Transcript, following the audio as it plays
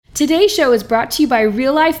Today's show is brought to you by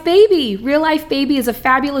Real Life Baby. Real Life Baby is a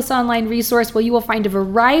fabulous online resource where you will find a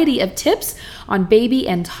variety of tips on baby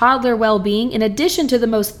and toddler well-being, in addition to the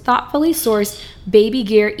most thoughtfully sourced baby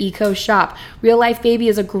gear eco shop. Real Life Baby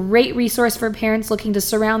is a great resource for parents looking to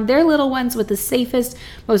surround their little ones with the safest,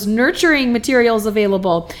 most nurturing materials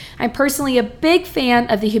available. I'm personally a big fan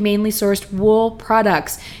of the humanely sourced wool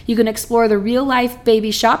products. You can explore the Real Life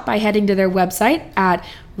Baby shop by heading to their website at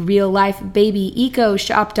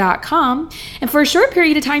reallifebabyecoshop.com, and for a short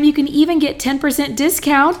period of time you can even get 10%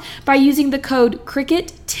 discount by using the code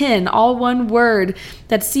CRICKET10, all one word.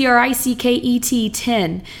 That's CRICKET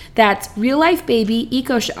 10. That's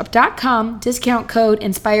reallifebabyecoshop.com, discount code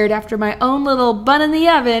inspired after my own little bun in the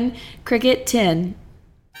oven, CRICKET10.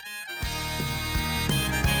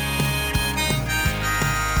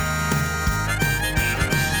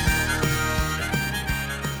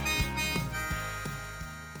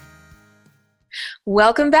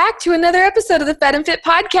 Welcome back to another episode of the Fed and Fit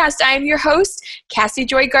podcast. I am your host, Cassie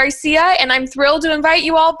Joy Garcia, and I'm thrilled to invite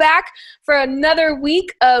you all back for another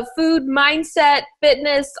week of food, mindset,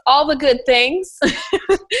 fitness, all the good things.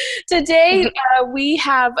 Today, we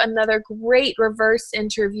have another great reverse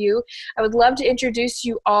interview. I would love to introduce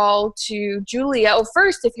you all to Julia. Oh,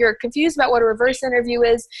 first, if you're confused about what a reverse interview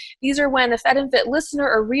is, these are when a Fed and Fit listener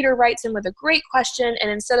or reader writes in with a great question,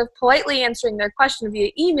 and instead of politely answering their question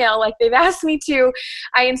via email like they've asked me to,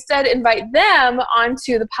 I instead invite them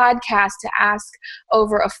onto the podcast to ask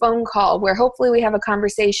over a phone call, where hopefully we have a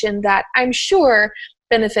conversation that I'm sure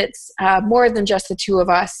benefits more than just the two of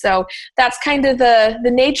us. So that's kind of the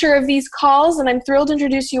nature of these calls, and I'm thrilled to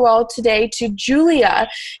introduce you all today to Julia.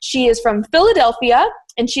 She is from Philadelphia,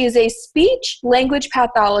 and she is a speech language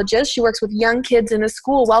pathologist. She works with young kids in a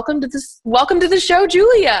school. Welcome to the show,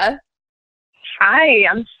 Julia. Hi,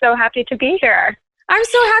 I'm so happy to be here. I'm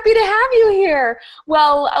so happy to have you here.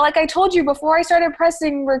 Well, like I told you before I started pressed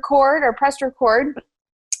record,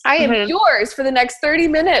 I am yours for the next 30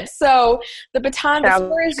 minutes. So the baton, the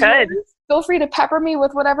floor is yours. Feel free to pepper me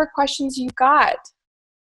with whatever questions you've got.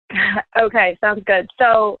 Okay, sounds good.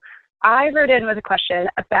 So I wrote in with a question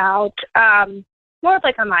about more of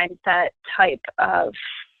like a mindset type of,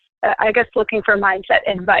 I guess, looking for mindset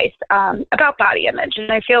advice about body image.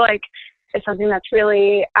 And I feel like it's something that's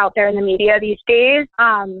really out there in the media these days.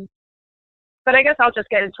 But I guess I'll just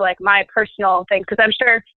get into like my personal thing, because I'm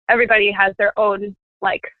sure everybody has their own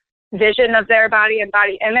like vision of their body and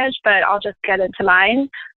body image, but I'll just get into mine.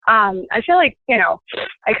 I feel like, I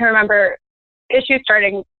can remember issues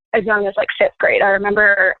starting as young as like 5th grade. I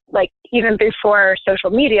remember like even before social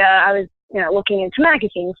media, I was, looking into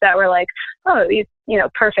magazines that were like, oh, these,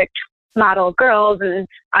 perfect model girls, and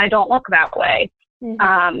I don't look that way.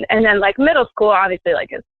 Mm-hmm. And then like middle school, obviously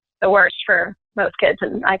like is the worst for most kids.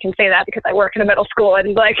 And I can say that because I work in a middle school,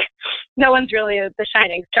 and like no one's really the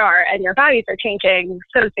shining star, and your bodies are changing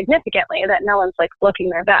so significantly that no one's like looking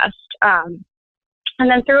their best. And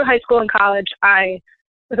then through high school and college, I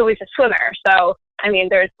was always a swimmer. So, I mean,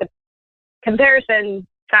 there's the comparison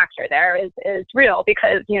factor there is real,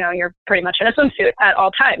 because, you're pretty much in a swimsuit at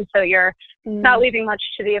all times. So you're not leaving much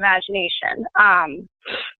to the imagination.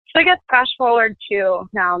 So I guess fast forward to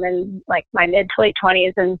now, I'm in like my mid to late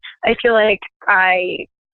 20s, and I feel like I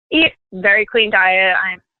eat very clean diet.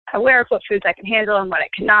 I'm aware of what foods I can handle and what I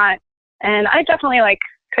cannot. And I definitely like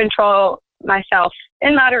control myself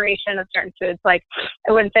in moderation of certain foods. Like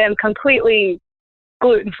I wouldn't say I'm completely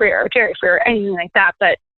gluten-free or dairy-free or anything like that,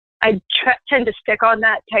 but I tend to stick on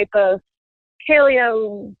that type of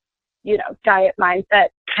paleo, diet mindset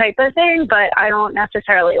type of thing, but I don't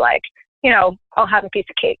necessarily like, I'll have a piece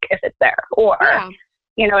of cake if it's there, or,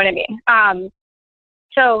 you know what I mean?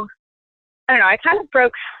 So I don't know, I kind of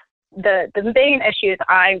broke the main issues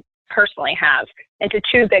I personally have into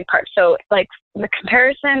two big parts. So like the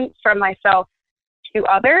comparison from myself to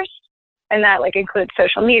others, and that like includes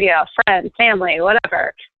social media, friends, family,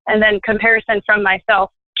 whatever. And then comparison from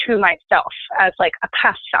myself to myself as like a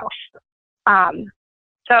past self.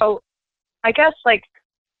 So I guess like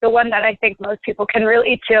the one that I think most people can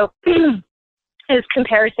relate to is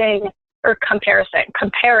comparing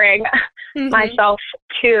myself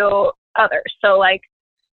to others. So like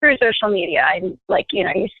through social media, and like,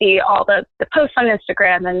 you see all the posts on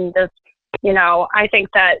Instagram, and I think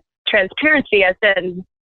that transparency has been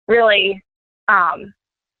really,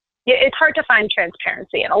 it's hard to find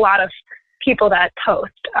transparency in a lot of people that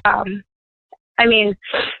post. I mean,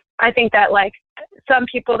 I think that like some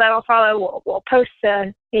people that I'll follow will post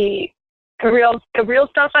the real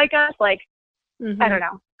stuff, I guess. Like, I don't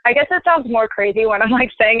know. I guess it sounds more crazy when I'm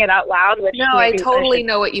like saying it out loud. No, I totally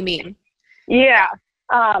know what you mean. Yeah.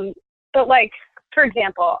 But like for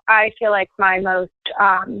example, I feel like I'm most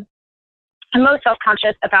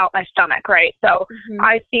self-conscious about my stomach, right? So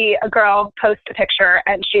I see a girl post a picture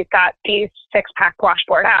and she's got these 6-pack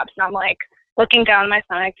washboard abs, and I'm like looking down my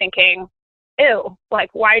stomach thinking, ew, like,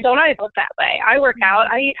 why don't I look that way? I work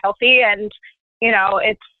out, I eat healthy, and, you know,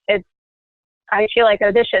 I feel like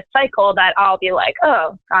a vicious cycle that I'll be like,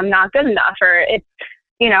 oh, I'm not good enough, or it's,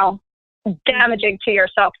 you know, damaging to your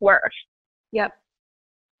self-worth. Yep.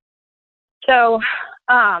 So,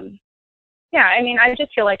 yeah, I mean, I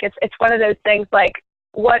just feel like it's one of those things, like,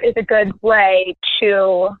 what is a good way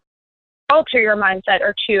to alter your mindset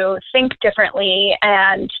or to think differently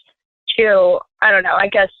and to, I don't know, I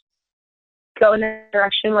guess, go in a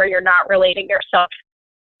direction where you're not relating your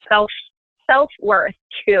self-worth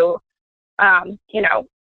to, you know,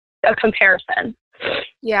 a comparison.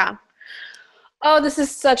 Yeah. Oh, this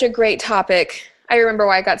is such a great topic. I remember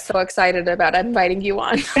why I got so excited about inviting you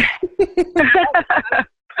on.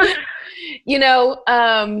 You know,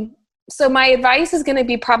 so my advice is going to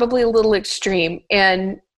be probably a little extreme,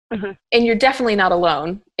 and you're definitely not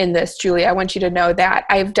alone in this, Julie. I want you to know that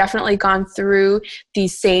I've definitely gone through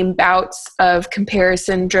these same bouts of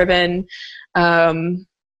comparison-driven,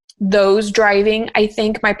 those driving, I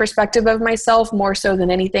think, my perspective of myself more so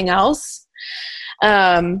than anything else.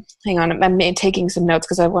 Hang on, I'm taking some notes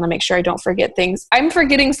because I want to make sure I don't forget things. I'm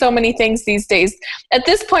forgetting so many things these days. At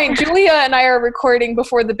this point, Julia and I are recording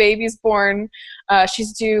before the baby's born.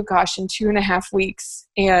 She's due, in 2.5 weeks.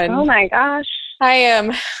 And oh my gosh. I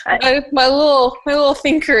am, my little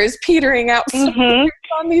thinker is petering out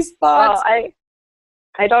on these thoughts. Well,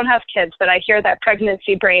 I don't have kids, but I hear that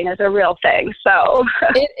pregnancy brain is a real thing. So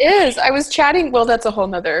it is. I was chatting. Well, that's a whole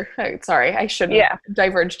nother. Sorry, I shouldn't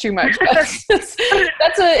diverge too much. But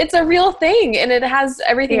it's a real thing, and it has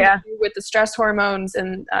everything to do with the stress hormones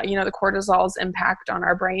and you know, the cortisol's impact on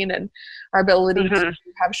our brain and our ability to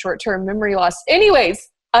have short-term memory loss. Anyways,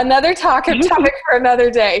 another topic for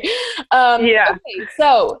another day. Okay,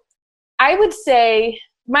 so I would say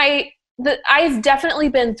I've definitely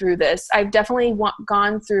been through this. I've definitely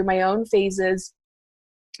gone through my own phases,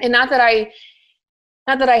 and not that I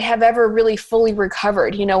have ever really fully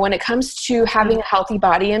recovered. You know, when it comes to having a healthy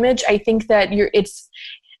body image, I think that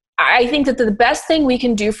I think that the best thing we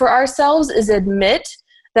can do for ourselves is admit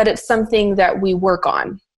that it's something that we work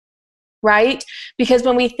on, right? Because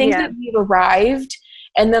when we think that we've arrived,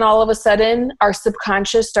 and then all of a sudden our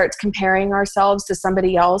subconscious starts comparing ourselves to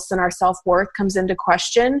somebody else and our self-worth comes into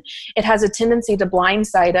question, it has a tendency to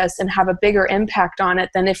blindside us and have a bigger impact on it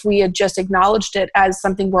than if we had just acknowledged it as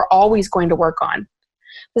something we're always going to work on.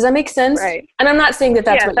 Does that make sense? Right. And I'm not saying that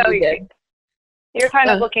that's what you did. You're kind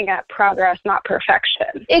of looking at progress, not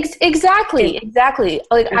perfection. Exactly.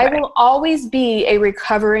 Like, I will always be a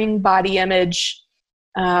recovering body image.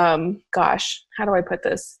 How do I put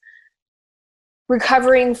this?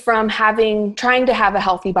 Recovering from trying to have a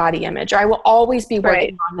healthy body image. I will always be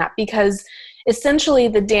working on that, because essentially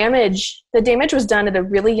the damage was done at a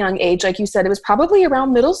really young age. Like you said, it was probably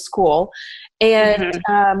around middle school. And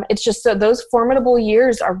it's just, so those formidable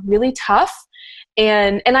years are really tough.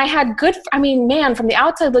 And I had from the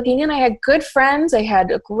outside looking in, I had good friends. I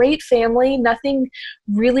had a great family. Nothing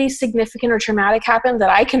really significant or traumatic happened that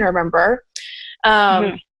I can remember.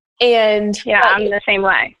 I'm the same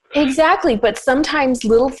way. Exactly. But sometimes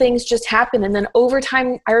little things just happen. And then over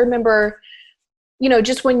time, I remember, you know,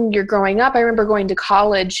 just when you're growing up, I remember going to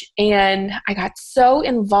college, and I got so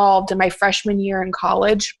involved in my freshman year in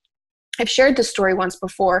college. I've shared this story once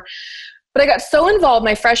before, but I got so involved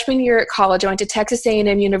my freshman year at college. I went to Texas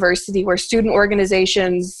A&M University, where student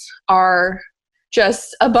organizations are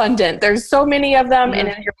just abundant. There's so many of them,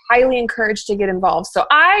 and you're highly encouraged to get involved. So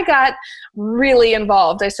I got really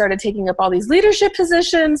involved. I started taking up all these leadership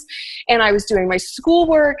positions, and I was doing my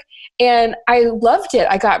schoolwork, and I loved it.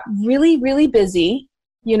 I got really, really busy,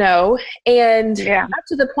 you know, and up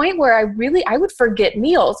to the point where I would forget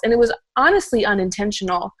meals, and it was honestly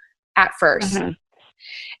unintentional at first.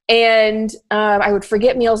 And I would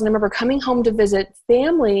forget meals. And I remember coming home to visit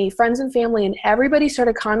friends and family, and everybody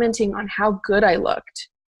started commenting on how good I looked.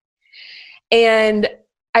 And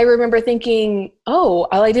I remember thinking, oh,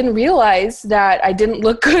 I didn't realize that I didn't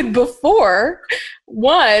look good before.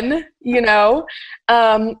 One, you know,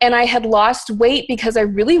 and I had lost weight because I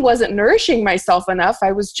really wasn't nourishing myself enough.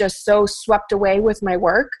 I was just so swept away with my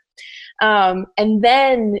work. And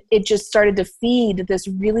then it just started to feed this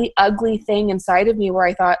really ugly thing inside of me, where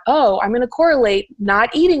I thought, oh, I'm going to correlate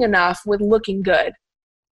not eating enough with looking good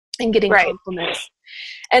and getting compliments.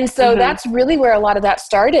 And so that's really where a lot of that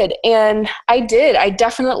started. And I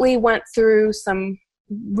definitely went through some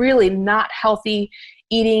really not healthy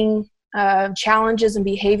eating challenges and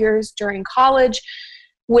behaviors during college,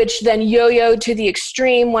 which then yo-yoed to the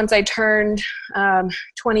extreme once I turned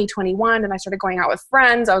 2021 and I started going out with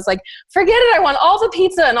friends. I was like, forget it. I want all the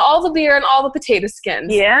pizza and all the beer and all the potato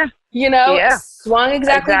skins. Yeah. Swung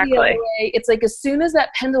exactly the other way. It's like as soon as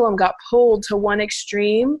that pendulum got pulled to one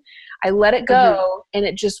extreme, I let it go and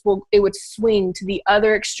it would swing to the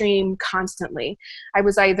other extreme constantly. I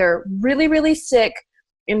was either really, really sick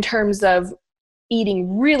in terms of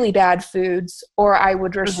eating really bad foods, or I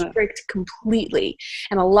would restrict completely.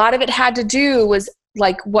 And a lot of it had to do was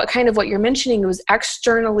like what you're mentioning was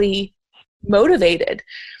externally motivated.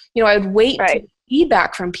 I would wait to get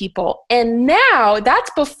feedback from people. And now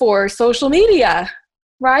that's before social media,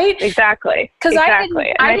 right? Exactly. Because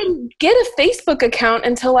I didn't get a Facebook account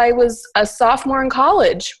until I was a sophomore in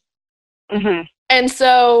college. And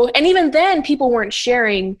so, and even then people weren't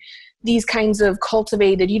sharing these kinds of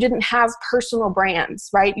cultivated, you didn't have personal brands,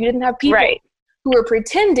 right? You didn't have people who were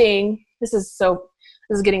pretending, this is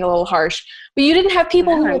getting a little harsh, but you didn't have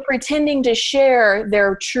people who were pretending to share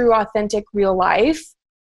their true, authentic, real life,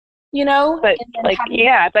 But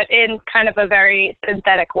but in kind of a very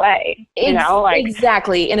synthetic way,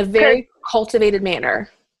 Exactly, in a very cultivated manner.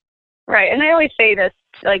 Right, and I always say this,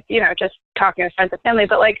 just talking with friends and family,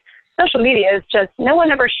 but social media is just, no one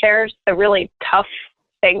ever shares the really tough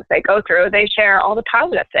things they go through. They share all the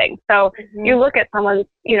positive things. So you look at someone's,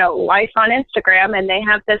 life on Instagram and they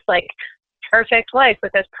have this perfect life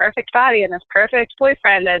with this perfect body and this perfect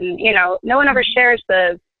boyfriend. And, no one ever shares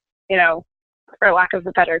the, for lack of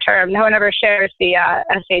a better term, no one ever shares the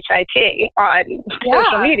SHIT on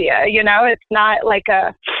social media. It's not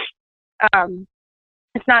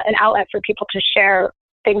it's not an outlet for people to share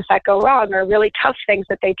things that go wrong or really tough things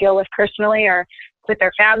that they deal with personally or with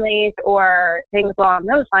their families or things along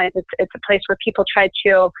those lines. It's a place where people try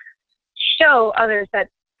to show others that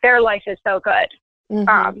their life is so good. And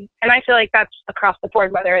I feel like that's across the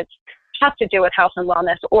board, whether it has to do with health and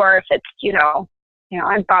wellness or if it's,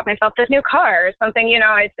 I bought myself this new car or something,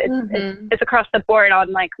 it's across the board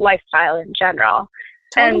on lifestyle in general.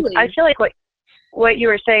 Totally. And I feel like what you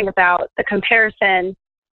were saying about the comparison,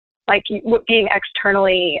 being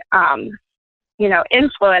externally,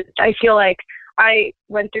 influenced, I feel like I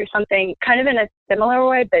went through something kind of in a similar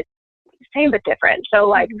way, but same but different.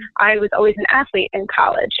 So I was always an athlete in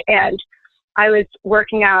college and I was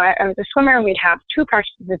working out. I was a swimmer and we'd have 2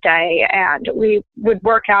 practices a day and we would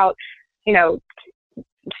work out,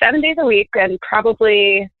 7 days a week and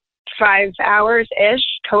probably 5 hours-ish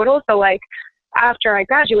total. So after I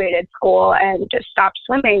graduated school and just stopped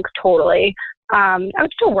swimming totally, I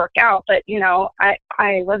would still work out, but,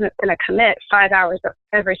 I wasn't going to commit 5 hours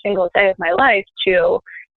every single day of my life to,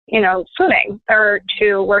 swimming or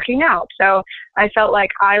to working out. So I felt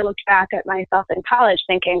like I looked back at myself in college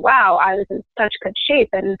thinking, wow, I was in such good shape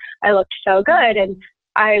and I looked so good and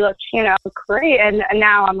I looked, great. And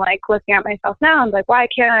now I'm looking at myself now. I'm like, why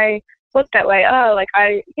can't I look that way? Oh,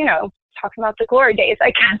 I, talking about the glory days,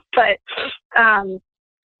 I guess. But,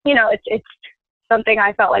 it's something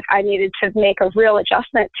I felt like I needed to make a real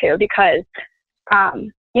adjustment to because,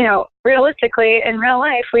 realistically in real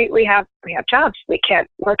life, we have jobs. We can't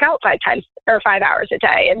work out 5 hours a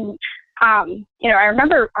day. And, I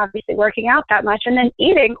remember obviously working out that much and then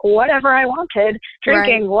eating whatever I wanted,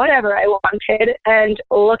 drinking whatever I wanted and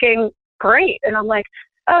looking great. And I'm like,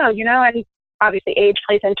 oh, and obviously age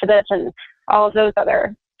plays into this and all of those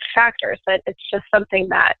other factors, but it's just something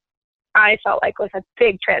that I felt like was a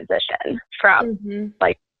big transition from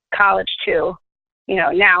college to,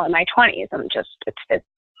 now in my 20s. I'm just, it's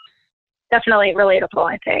definitely relatable,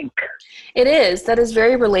 I think. It is. That is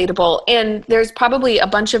very relatable. And there's probably a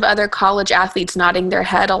bunch of other college athletes nodding their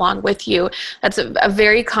head along with you. That's a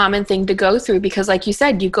very common thing to go through because like you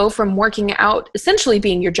said, you go from working out essentially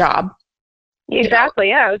being your job. Exactly.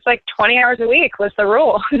 Yeah. It was 20 hours a week was the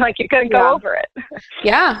rule. You couldn't go over it.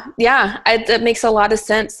 Yeah. That makes a lot of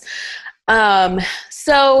sense.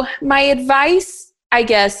 So my advice, I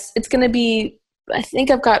guess it's going to be, I think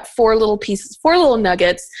I've got 4 little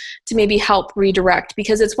nuggets to maybe help redirect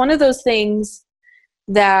because it's one of those things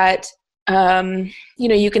that,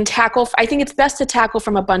 you can tackle. I think it's best to tackle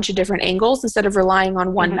from a bunch of different angles instead of relying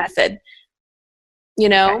on one method,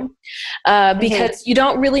 because you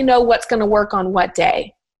don't really know what's going to work on what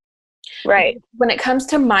day. Right. When it comes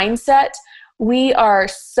to mindset, we are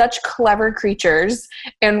such clever creatures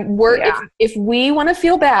and if we want to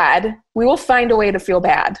feel bad, we will find a way to feel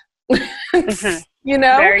bad.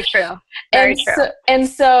 Very true. Very true.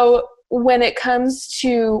 So when it comes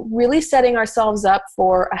to really setting ourselves up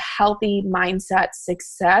for a healthy mindset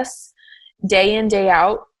success day in, day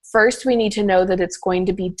out first we need to know that it's going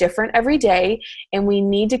to be different every day. And we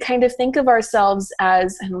need to kind of think of ourselves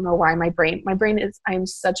as, I don't know why my brain is, I'm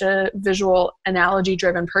such a visual analogy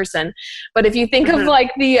driven person. But if you think of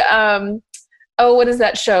like the, what is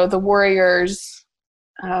that show? The Warriors,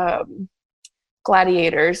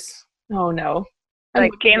 Gladiators. Oh no.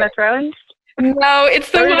 Like Game of Thrones? No,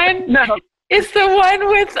 it's the one. No. It's the one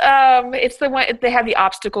with, it's the one, they have the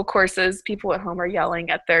obstacle courses. People at home are yelling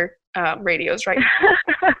at their radios right now.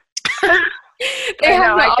 They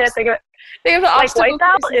have the obstacle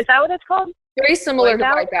courses. Is that what it's called? Very similar to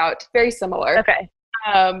Wipeout. Very similar. Okay.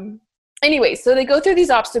 Anyway, so they go through these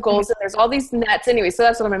obstacles and there's all these nets. Anyway, so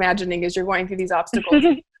that's what I'm imagining is you're going through these obstacles.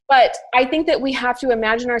 But I think that we have to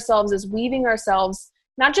imagine ourselves as weaving ourselves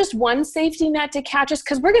not just one safety net to catch us,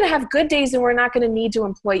 because we're going to have good days and we're not going to need to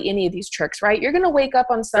employ any of these tricks, right? You're going to wake up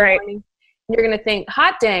on Sunday morning and you're going to think,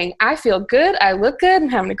 hot dang, I feel good. I look good. I'm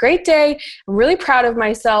having a great day. I'm really proud of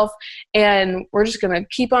myself. And we're just going to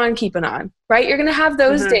keep on keeping on, right? You're going to have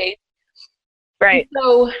those days. Right. And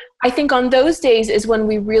so I think on those days is when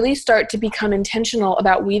we really start to become intentional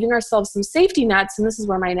about weaving ourselves some safety nets. And this is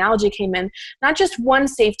where my analogy came in, not just one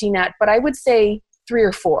safety net, but I would say 3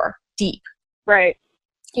 or 4 deep. Right.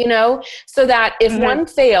 You know, so that if one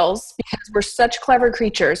fails, because we're such clever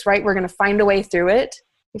creatures, right, we're going to find a way through it.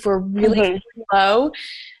 If we're really low,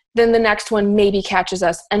 then the next one maybe catches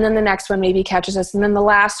us. And then the next one maybe catches us. And then the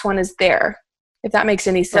last one is there, if that makes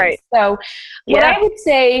any sense. Right. So what I would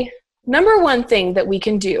say, number one thing that we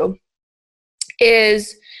can do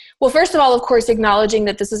is, well, first of all, of course, acknowledging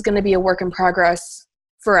that this is going to be a work in progress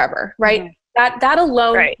forever, right? That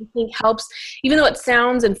alone, I think, helps, even though it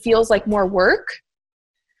sounds and feels like more work.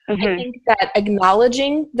 I think that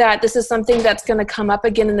acknowledging that this is something that's going to come up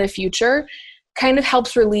again in the future kind of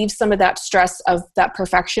helps relieve some of that stress of that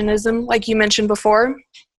perfectionism, like you mentioned before.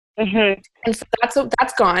 And so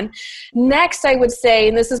that's gone. Next, I would say,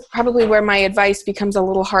 and this is probably where my advice becomes a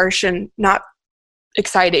little harsh and not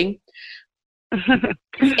exciting.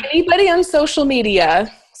 Anybody on social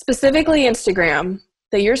media, specifically Instagram,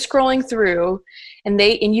 that you're scrolling through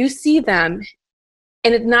and you see them,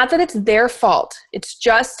 and it's not that it's their fault. It's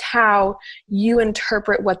just how you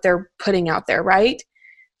interpret what they're putting out there, right?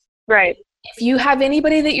 Right. If you have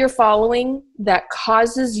anybody that you're following that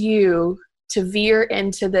causes you to veer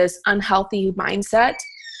into this unhealthy mindset,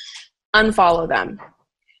 unfollow them.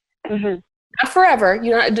 Not forever.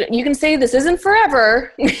 You can say this isn't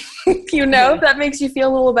forever, if that makes you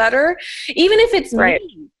feel a little better. Even if it's me.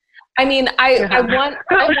 I mean, I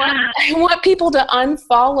want people to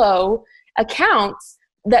unfollow accounts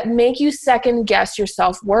that make you second guess your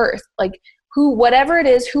self-worth, like whoever it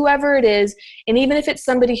is. And even if it's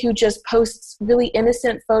somebody who just posts really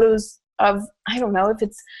innocent photos of, I don't know, if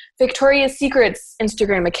it's Victoria's Secret's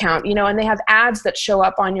Instagram account, and they have ads that show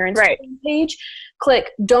up on your Instagram page,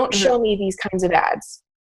 click, don't show me these kinds of ads,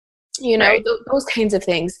 those kinds of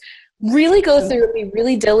things. Really go through and be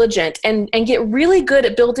really diligent and get really good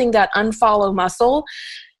at building that unfollow muscle.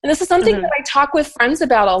 And this is something that I talk with friends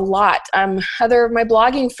about a lot. Other of my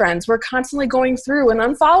blogging friends, we're constantly going through and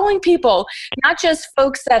unfollowing people, not just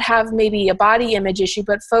folks that have maybe a body image issue,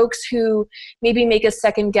 but folks who maybe make us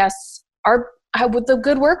second guess with the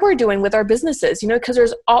good work we're doing with our businesses, because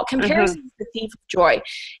there's all comparisons the thief of joy.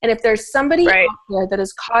 And if there's somebody out there that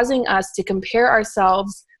is causing us to compare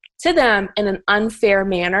ourselves to them in an unfair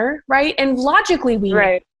manner, right? And logically we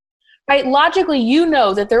know. Right? Logically,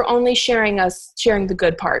 that they're only sharing the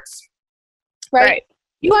good parts, right?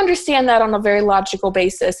 You understand that on a very logical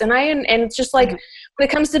basis. And it's just like, when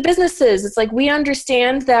it comes to businesses, it's like, we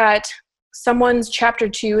understand that someone's chapter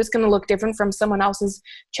 2 is going to look different from someone else's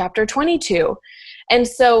chapter 22. And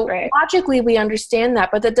so logically we understand that,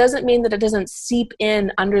 but that doesn't mean that it doesn't seep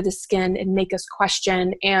in under the skin and make us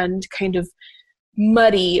question and kind of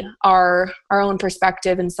muddy our own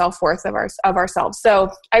perspective and self-worth of ourselves.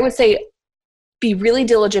 So I would say be really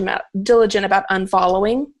diligent about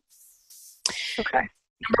unfollowing. Okay.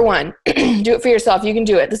 Number 1, do it for yourself. You can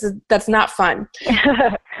do it. That's not fun.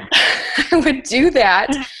 I would do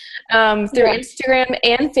that through Instagram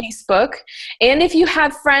and Facebook. And if you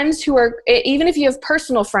have friends even if you have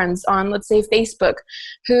personal friends on, let's say, Facebook,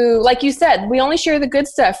 who, like you said, we only share the good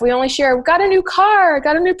stuff. We only share, got a new car,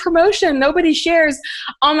 got a new promotion. Nobody shares,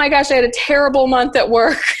 oh my gosh, I had a terrible month at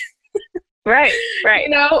work. Right.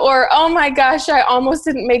 Or, oh my gosh, I almost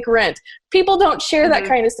didn't make rent. People don't share that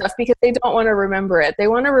kind of stuff because they don't want to remember it. They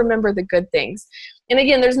want to remember the good things. And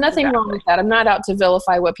again, there's nothing wrong with that. I'm not out to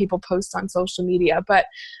vilify what people post on social media, but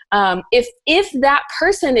if that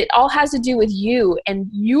person, it all has to do with you and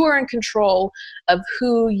you are in control of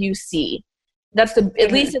who you see. That's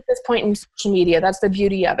at least at this point in social media, that's the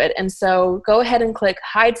beauty of it. And so go ahead and click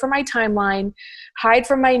hide from my timeline, hide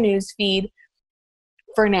from my news feed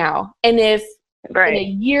for now. And if in a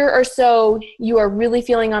year or so you are really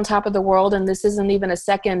feeling on top of the world and this isn't even a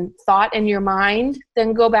second thought in your mind,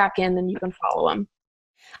 then go back in and you can follow them.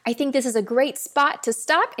 I think this is a great spot to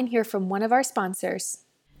stop and hear from one of our sponsors.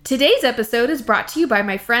 Today's episode is brought to you by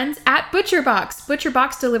my friends at ButcherBox.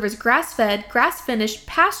 ButcherBox delivers grass-fed, grass-finished,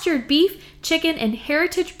 pastured beef, chicken, and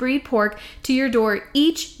heritage breed pork to your door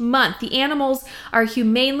each month. The animals are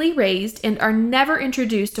humanely raised and are never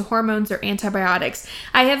introduced to hormones or antibiotics.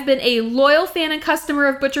 I have been a loyal fan and customer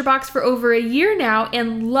of ButcherBox for over a year now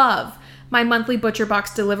and love my monthly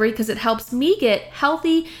ButcherBox delivery because it helps me get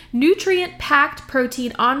healthy, nutrient-packed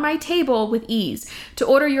protein on my table with ease. To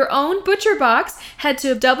order your own ButcherBox, head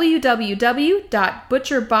to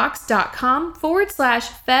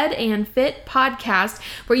www.butcherbox.com/fedandfitpodcast,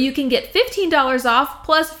 where you can get $15 off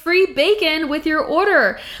plus free bacon with your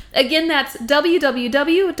order. Again, that's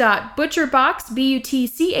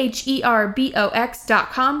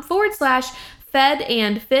www.butcherbox.com/fed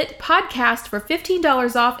and fit podcast for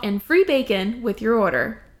 $15 off and free bacon with your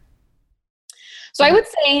order. So I would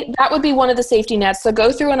say that would be one of the safety nets. So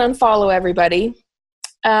go through and unfollow everybody.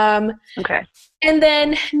 Okay. And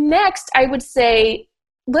then next, I would say,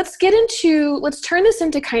 let's turn this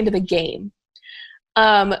into kind of a game.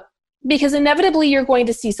 Because inevitably you're going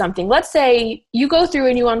to see something. Let's say you go through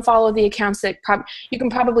and you unfollow the accounts that you can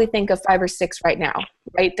probably think of 5 or 6 right now,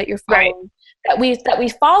 right? That you're following. Right. That we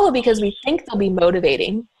follow because we think they'll be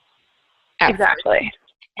motivating. Exactly.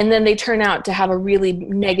 And then they turn out to have a really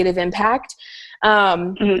negative impact.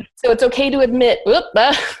 So it's okay to admit,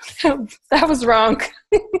 that was wrong.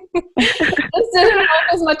 This didn't work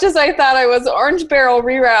as much as I thought I was. Orange barrel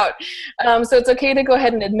reroute. So it's okay to go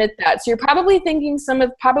ahead and admit that. So you're probably thinking some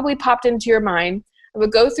have probably popped into your mind. I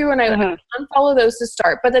would go through and I would unfollow those to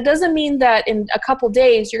start. But that doesn't mean that in a couple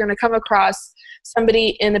days you're going to come across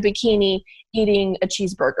somebody in a bikini eating a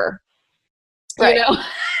cheeseburger. Right. You know?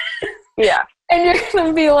 Yeah. And you're going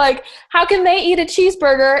to be like, how can they eat a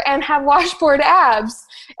cheeseburger and have washboard abs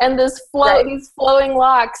and these flowing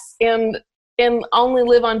locks and only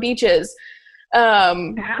live on beaches? I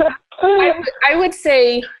would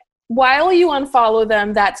say while you unfollow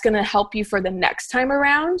them, that's going to help you for the next time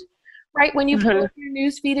around, right? When you pull up your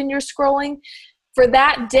news feed and you're scrolling, for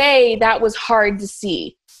that day, that was hard to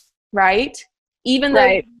see, right? Even though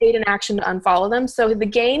you made an action to unfollow them. So the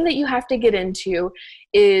game that you have to get into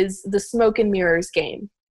is the smoke and mirrors game,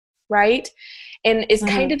 right? And it's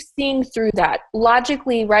kind of seeing through that.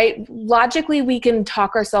 Logically, right? Logically, we can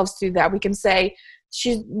talk ourselves through that. We can say,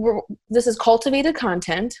 this is cultivated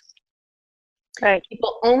content. Right.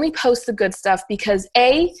 People only post the good stuff because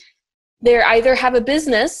they either have a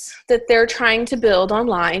business that they're trying to build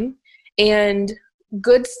online, and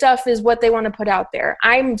good stuff is what they want to put out there.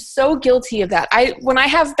 I'm so guilty of that. When I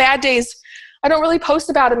have bad days, I don't really post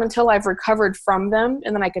about them until I've recovered from them,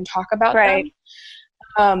 and then I can talk about them.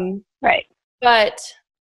 But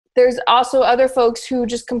there's also other folks who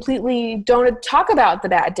just completely don't talk about the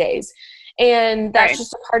bad days, and that's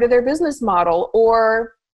just a part of their business model.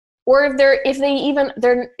 Or even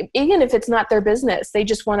if it's not their business, they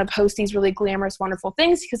just want to post these really glamorous, wonderful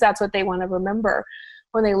things because that's what they want to remember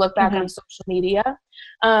when they look back on social media.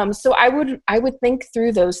 So I would think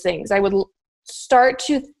through those things. I would start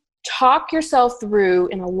to talk yourself through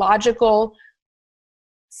in a logical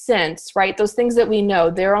sense, right? Those things that we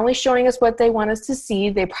know, they're only showing us what they want us to see.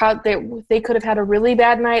 They could have had a really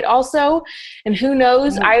bad night also. And who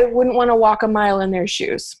knows, I wouldn't want to walk a mile in their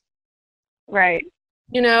shoes. Right.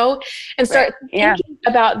 You know, and start thinking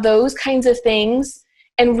about those kinds of things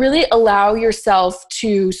and really allow yourself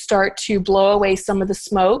to start to blow away some of the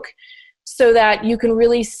smoke so that you can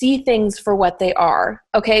really see things for what they are.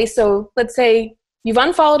 Okay, so let's say you've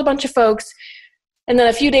unfollowed a bunch of folks, and then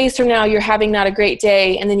a few days from now, you're having not a great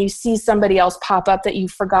day, and then you see somebody else pop up that you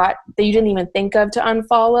forgot, that you didn't even think of to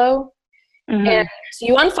unfollow. And so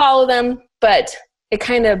you unfollow them, but it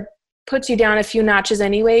kind of puts you down a few notches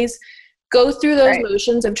anyways. Go through those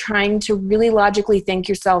motions of trying to really logically think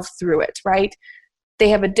yourself through it, right? They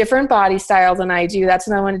have a different body style than I do. That's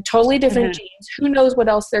another one, totally different genes. Who knows what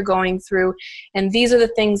else they're going through? And these are the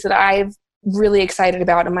things that I've really excited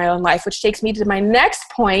about in my own life, which takes me to my next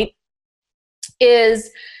point is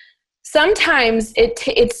sometimes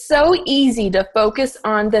it's so easy to focus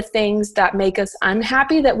on the things that make us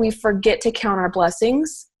unhappy that we forget to count our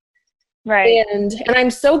blessings. Right. And I'm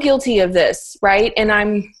so guilty of this, right? And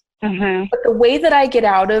but the way that I get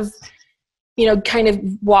out of, kind of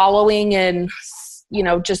wallowing and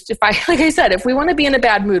just like I said, if we want to be in a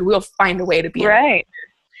bad mood, we'll find a way to be right.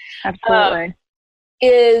 Absolutely.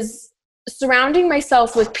 Is surrounding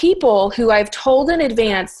myself with people who I've told in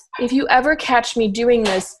advance, if you ever catch me doing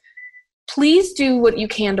this, please do what you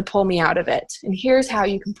can to pull me out of it. And here's how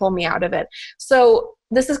you can pull me out of it. So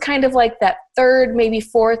this is kind of like that third, maybe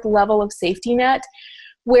fourth level of safety net,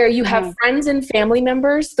 where you have friends and family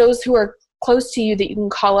members, those who are close to you that you can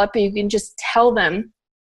call up and you can just tell them,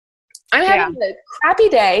 I'm having a crappy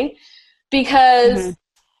day because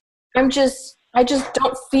I just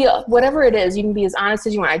don't feel, whatever it is, you can be as honest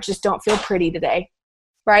as you want. I just don't feel pretty today.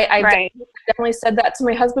 Right. I definitely said that to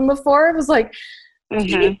my husband before. It was like,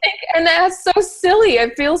 and that's so silly.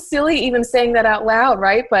 I feel silly even saying that out loud.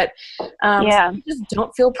 Right. But, I just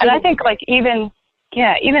don't feel pretty. And I think like even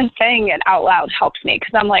saying it out loud helps me,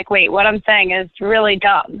 because I'm like, wait, what I'm saying is really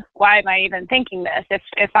dumb. Why am I even thinking this?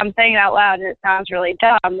 If I'm saying it out loud and it sounds really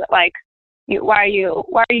dumb, like, why are you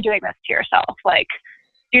doing this to yourself? Like,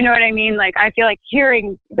 do you know what I mean? Like, I feel like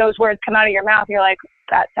hearing those words come out of your mouth, you're like,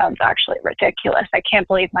 that sounds actually ridiculous. I can't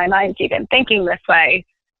believe my mind's even thinking this way.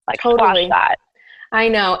 Like, totally. Squash that. I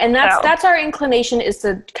know. And that's our inclination, is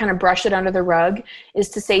to kind of brush it under the rug, is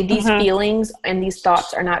to say these feelings and these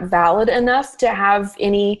thoughts are not valid enough to have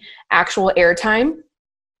any actual airtime.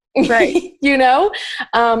 Right.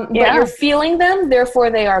 But you're feeling them, therefore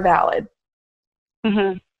they are valid.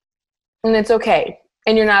 And it's okay.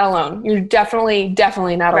 And you're not alone. You're definitely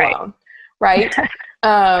not alone. Right.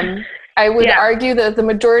 I would argue that the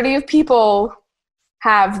majority of people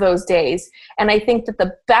have those days. And I think that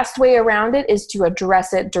the best way around it is to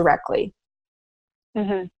address it directly.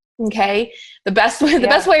 Okay. The best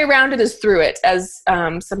way around it is through it, as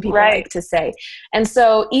some people like to say. And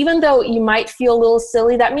so even though you might feel a little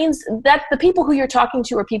silly, that means that the people who you're talking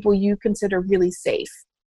to are people you consider really safe.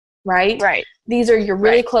 Right. These are your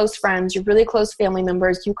really close friends, your really close family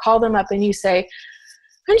members. You call them up and you say,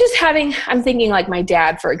 I'm thinking like my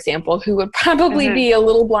dad, for example, who would probably be a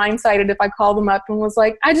little blindsided if I called him up and was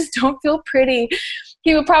like, I just don't feel pretty.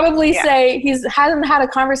 He would probably say he hasn't had a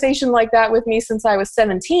conversation like that with me since I was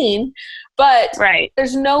 17, but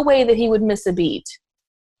there's no way that he would miss a beat.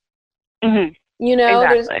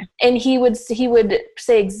 Exactly. And he would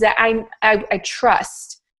say, I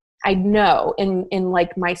trust, I know in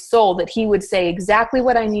like my soul that he would say exactly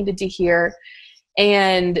what I needed to hear.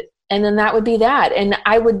 And then that would be that. And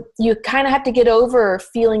you kind of have to get over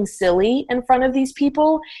feeling silly in front of these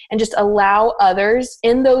people and just allow others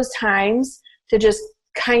in those times to just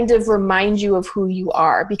kind of remind you of who you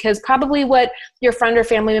are. Because probably what your friend or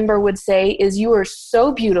family member would say is, you are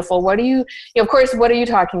so beautiful. Of course, what are you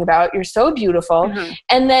talking about? You're so beautiful.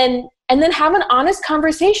 And then have an honest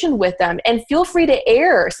conversation with them, and feel free to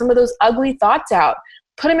air some of those ugly thoughts out.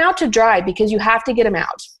 Put them out to dry, because you have to get them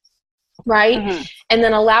out. Right. And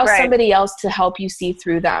then allow somebody else to help you see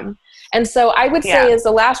through them. And so I would say, as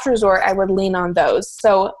a last resort, I would lean on those.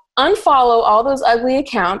 So unfollow all those ugly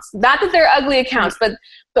accounts. Not that they're ugly accounts,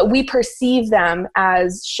 but we perceive them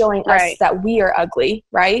as showing us that we are ugly.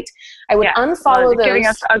 Right. I would unfollow those. Giving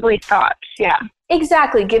us ugly thoughts. Yeah.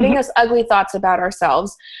 Exactly. Giving us ugly thoughts about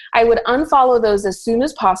ourselves. I would unfollow those as soon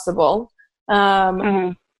as possible.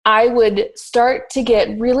 I would start to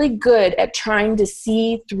get really good at trying to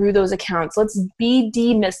see through those accounts. Let's be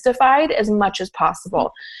demystified as much as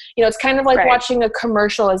possible. It's kind of like watching a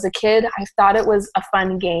commercial as a kid. I thought it was a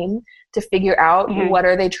fun game to figure out what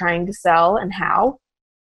are they trying to sell and how.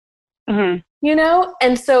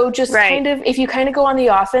 And so just kind of, if you kind of go on the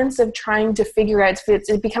offense of trying to figure out,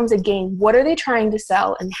 it becomes a game. What are they trying to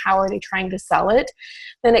sell and how are they trying to sell it?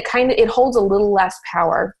 Then it holds a little less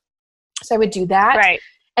power. So I would do that.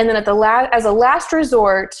 And then as a last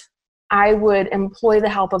resort, I would employ the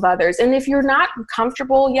help of others. And if you're not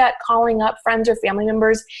comfortable yet calling up friends or family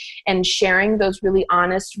members and sharing those really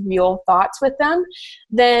honest, real thoughts with them,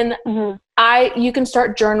 then you can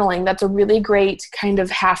start journaling. That's a really great kind of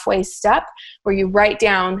halfway step, where you write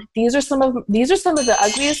down, these are some of the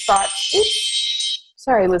ugliest thoughts. Oops.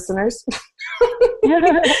 Sorry, listeners.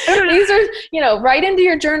 These are, write into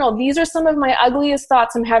your journal, these are some of my ugliest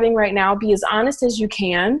thoughts I'm having right now. Be as honest as you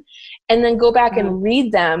can, and then go back and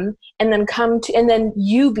read them, and then and then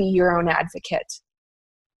you be your own advocate.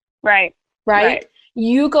 Right?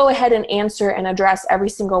 You go ahead and answer and address every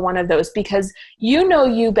single one of those, because you know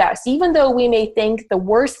you best. Even though we may think the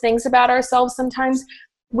worst things about ourselves sometimes,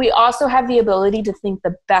 we also have the ability to think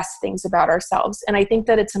the best things about ourselves. And I think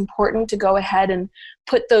that it's important to go ahead and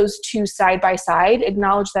put those two side by side,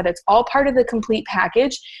 acknowledge that it's all part of the complete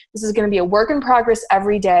package. This is going to be a work in progress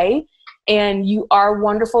every day. And you are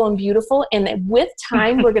wonderful and beautiful. And with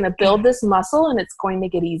time, we're going to build this muscle, and it's going to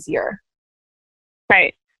get easier.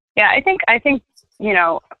 Right. Yeah, I think, you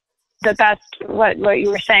know, the best, what you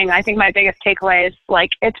were saying, I think my biggest takeaway is like,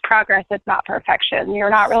 it's progress, it's not perfection. You're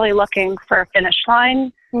not really looking for a finish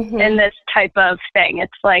line in this type of thing.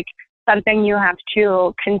 It's like something you have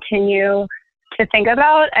to continue to think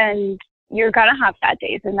about, and you're going to have bad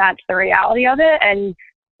days, and that's the reality of it. And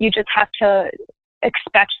you just have to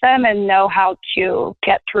expect them and know how to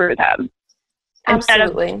get through them.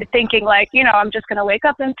 Absolutely. Instead of thinking like, you know, I'm just going to wake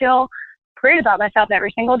up and feel great about myself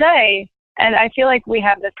every single day. And I feel like we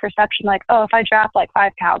have this perception like, oh, if I drop like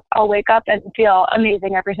 5 pounds, I'll wake up and feel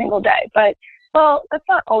amazing every single day. But, well, that's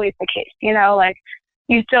not always the case. You know, like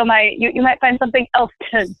you still might, you might find something else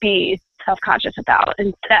to be self-conscious about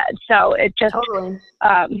instead. So it just, Totally.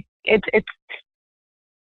 I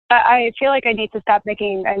feel like I need to stop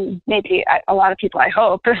thinking, and maybe a lot of people, I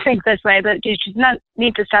hope, think this way, but you just not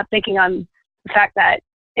need to stop thinking on the fact that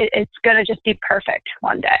it's going to just be perfect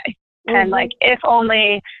one day. And like, if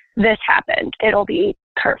only this happened, it'll be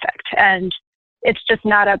perfect. And it's just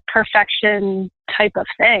not a perfection type of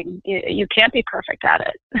thing. You can't be perfect at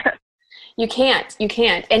it. You can't.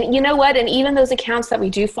 And you know what? And even those accounts that we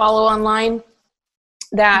do follow online,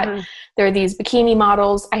 that there are these bikini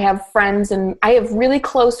models. I have friends, and I have really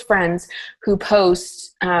close friends who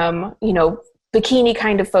post, you know, bikini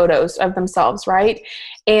kind of photos of themselves, right?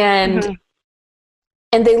 And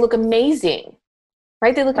they look amazing,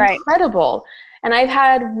 right? They look incredible. And I've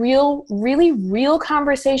had really real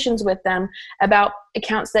conversations with them about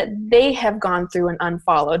accounts that they have gone through and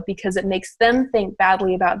unfollowed because it makes them think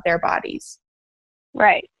badly about their bodies.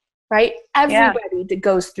 Right. Everybody that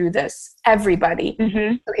goes through this. Everybody.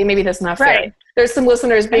 Okay, maybe that's not fair. There's some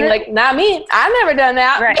listeners being like, not me. I've never done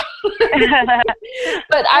that. Right.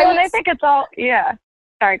 But I think it's all,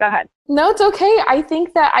 Sorry, go ahead. No, it's okay. I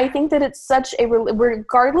think that it's such a,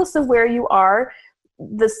 regardless of where you are,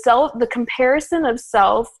 the comparison of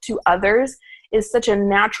self to others is such a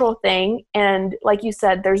natural thing. And like you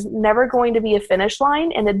said, there's never going to be a finish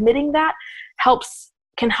line, and admitting that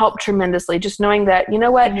can help tremendously. Just knowing that, you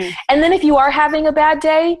know what? And then if you are having a bad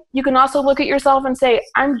day, you can also look at yourself and say,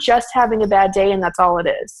 I'm just having a bad day, and that's all it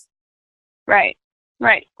is. Right.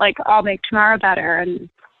 Like, I'll make tomorrow better. And,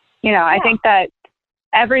 you know, I think that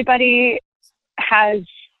everybody has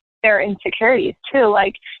their insecurities too.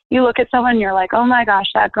 Like, you look at someone, you're like, oh my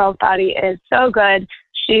gosh, that girl's body is so good.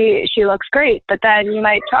 She looks great. But then you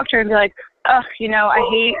might talk to her and be like, oh, you know, I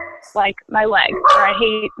hate like my legs, or I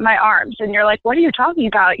hate my arms. And you're like, what are you talking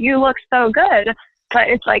about? You look so good. But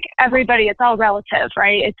it's like everybody, it's all relative,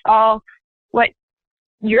 right? It's all what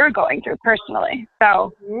you're going through personally.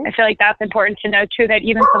 So I feel like that's important to know too, that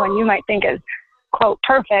even someone you might think is, quote,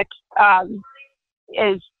 perfect,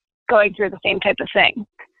 is going through the same type of thing.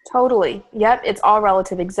 Totally. Yep. It's all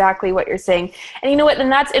relative. Exactly what you're saying. And you know what?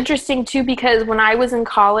 And that's interesting too, because when I was in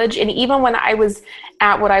college, and even when I was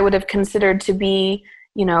at what I would have considered to be,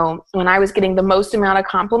 you know, when I was getting the most amount of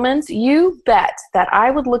compliments, you bet that I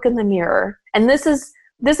would look in the mirror. And this is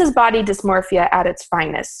body dysmorphia at its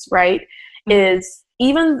finest, right? Is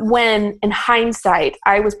even when in hindsight,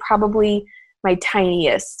 I was probably my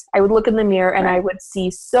tiniest, I would look in the mirror and I would see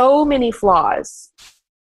so many flaws.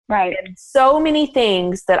 Right. And so many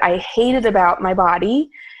things that I hated about my body.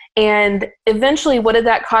 And eventually, what did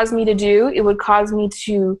that cause me to do? It would cause me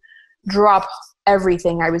to drop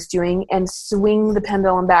everything I was doing and swing the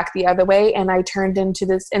pendulum back the other way. And I turned into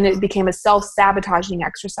this, and it became a self-sabotaging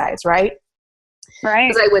exercise, right? Right.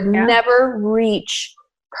 Because I would never reach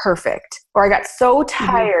perfect, or I got so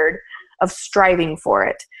tired of striving for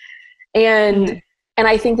it. And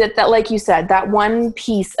I think that, like you said, that one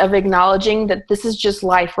piece of acknowledging that this is just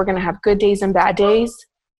life, we're going to have good days and bad days,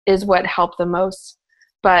 is what helped the most.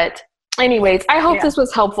 But anyways, I hope this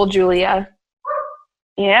was helpful, Julia.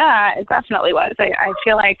 Yeah, it definitely was. I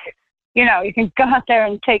feel like, you know, you can go out there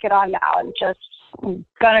and take it on now, and just, I'm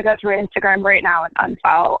going to go through Instagram right now and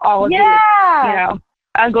unfollow all of these, you know,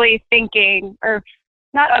 ugly thinking, or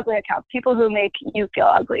not ugly accounts, people who make you feel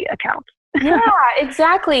ugly accounts. Yeah,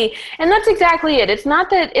 exactly. And that's exactly it. It's not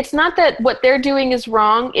that what they're doing is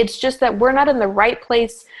wrong. It's just that we're not in the right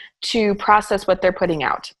place to process what they're putting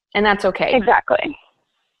out. And that's okay. Exactly.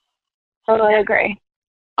 Totally agree.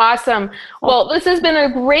 Awesome. Well, this has been a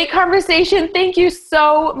great conversation. Thank you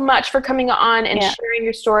so much for coming on and sharing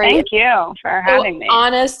your story. Thank you for having me.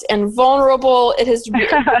 Honest and vulnerable.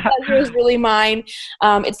 The pleasure is really mine.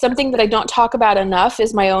 It's something that I don't talk about enough,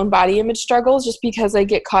 is my own body image struggles, just because I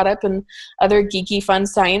get caught up in other geeky, fun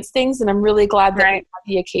science things. And I'm really glad that I had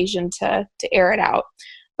the occasion to air it out.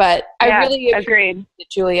 But I really appreciate it,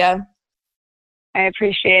 Julia. I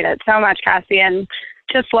appreciate it so much, Cassie, and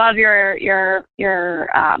just love your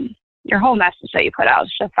your whole message that you put out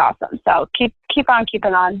is just awesome. So keep on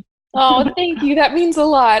keeping on. Oh, thank you. That means a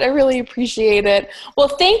lot. I really appreciate it. Well,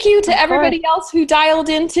 thank you to everybody else who dialed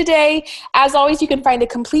in today. As always, you can find a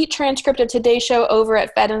complete transcript of today's show over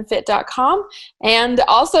at fedandfit.com. And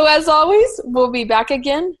also, as always, we'll be back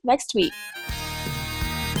again next week.